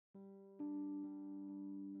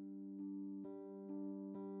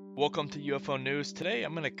Welcome to UFO News. Today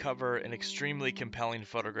I'm going to cover an extremely compelling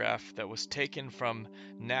photograph that was taken from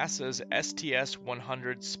NASA's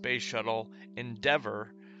STS-100 space shuttle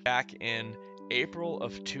Endeavour back in April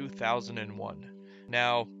of 2001.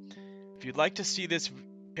 Now, if you'd like to see this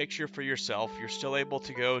picture for yourself, you're still able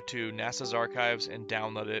to go to NASA's archives and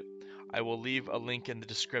download it. I will leave a link in the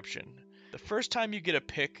description. The first time you get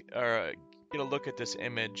a look at this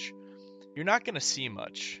image, you're not going to see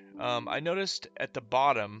much. I noticed at the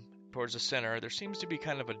bottom, towards the center, there seems to be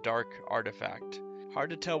kind of a dark artifact.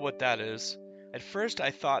 Hard to tell what that is. At first,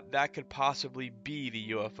 I thought that could possibly be the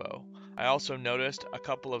UFO. I also noticed a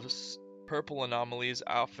couple of purple anomalies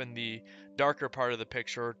off in the darker part of the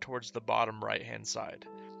picture towards the bottom right-hand side.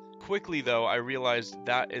 Quickly, though, I realized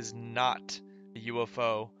that is not the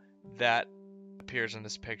UFO that appears in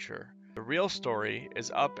this picture. The real story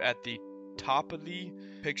is up at the top of the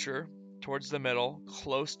picture, towards the middle,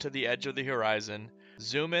 close to the edge of the horizon.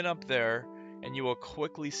 Zoom in up there, and you will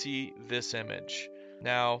quickly see this image.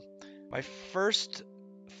 Now, my first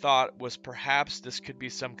thought was perhaps this could be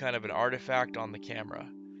some kind of an artifact on the camera.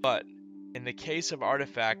 But in the case of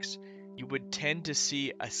artifacts, you would tend to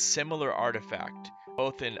see a similar artifact,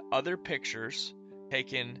 both in other pictures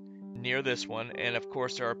taken near this one, and of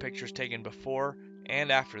course there are pictures taken before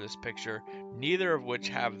and after this picture, neither of which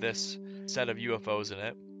have this set of UFOs in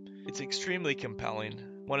it. It's extremely compelling,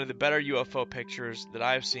 one of the better UFO pictures that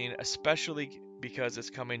I've seen, especially because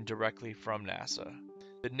it's coming directly from NASA.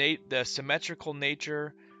 The symmetrical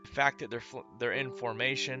nature, the fact that they're in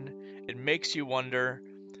formation, it makes you wonder.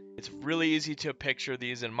 It's really easy to picture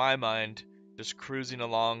these in my mind just cruising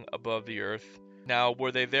along above the Earth. Now,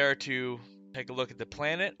 were they there to take a look at the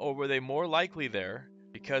planet, or were they more likely there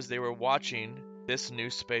because they were watching this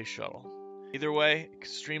new space shuttle? Either way,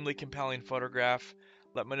 extremely compelling photograph.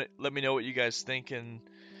 Let me know what you guys think, and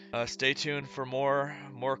stay tuned for more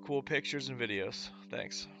cool pictures and videos.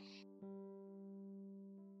 Thanks.